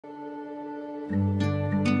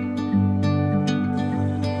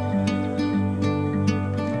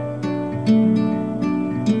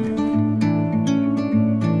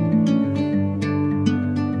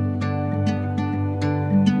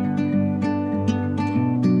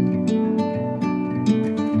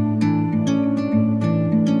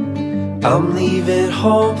I'm leaving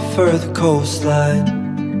home for the coastline,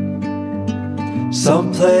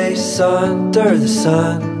 someplace under the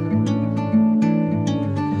sun.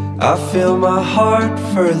 I feel my heart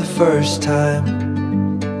for the first time,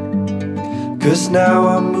 'cause now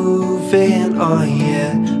I'm moving on,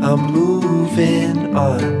 yeah, I'm moving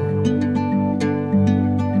on.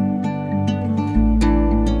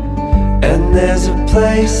 And there's a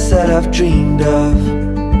place that I've dreamed of,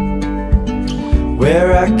 where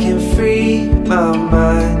I can free my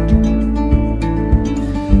mind.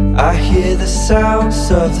 I hear the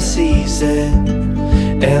sounds of the season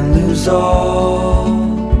and lose all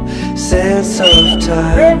sense of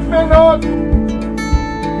time.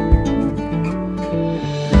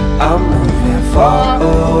 I'm moving far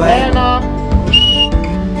away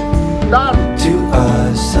to a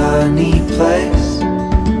sunny place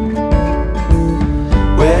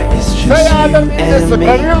where it's just you and me.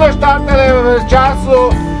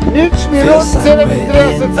 Feels like we're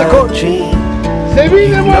in a dream.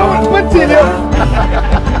 You know what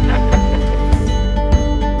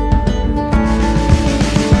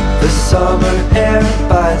the summer air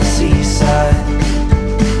by the seaside,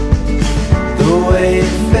 the way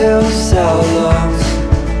it fills our lungs,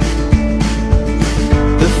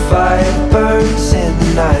 the fire burns in the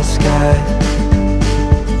night sky.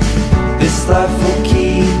 This life will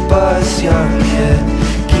keep us young, yeah,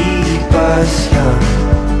 keep us young.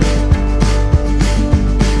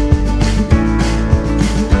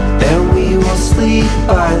 And we will sleep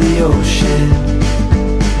by the ocean,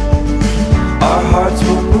 our hearts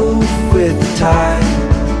will move with the tide.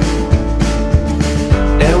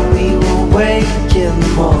 And we will wake in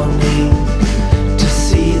the morning to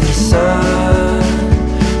see the sun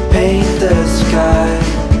paint the sky.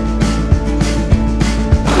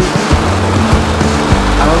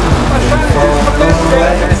 I'm moving far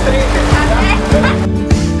away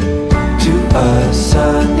to a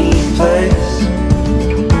sunny place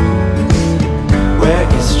where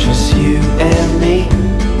it's just you and me.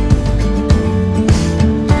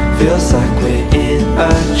 Feels like we're in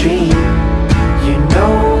a dream. You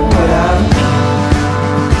know what I mean.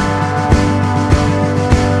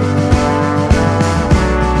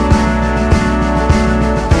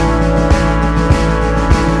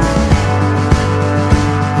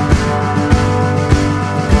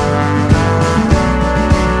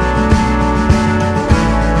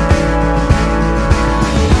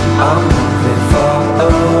 I'm moving far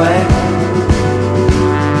away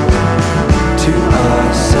to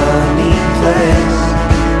a sunny place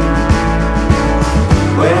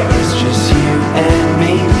where it's just you and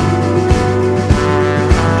me.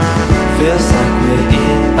 Feels like we're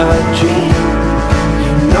in a dream.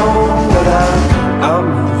 You know what I'm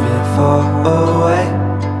moving far away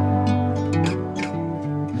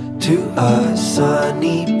to a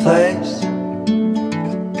sunny place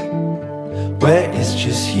where it's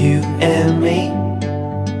just you and me.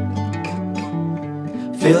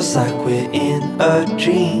 Feels like we're in a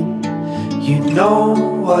dream. You know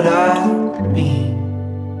what I mean.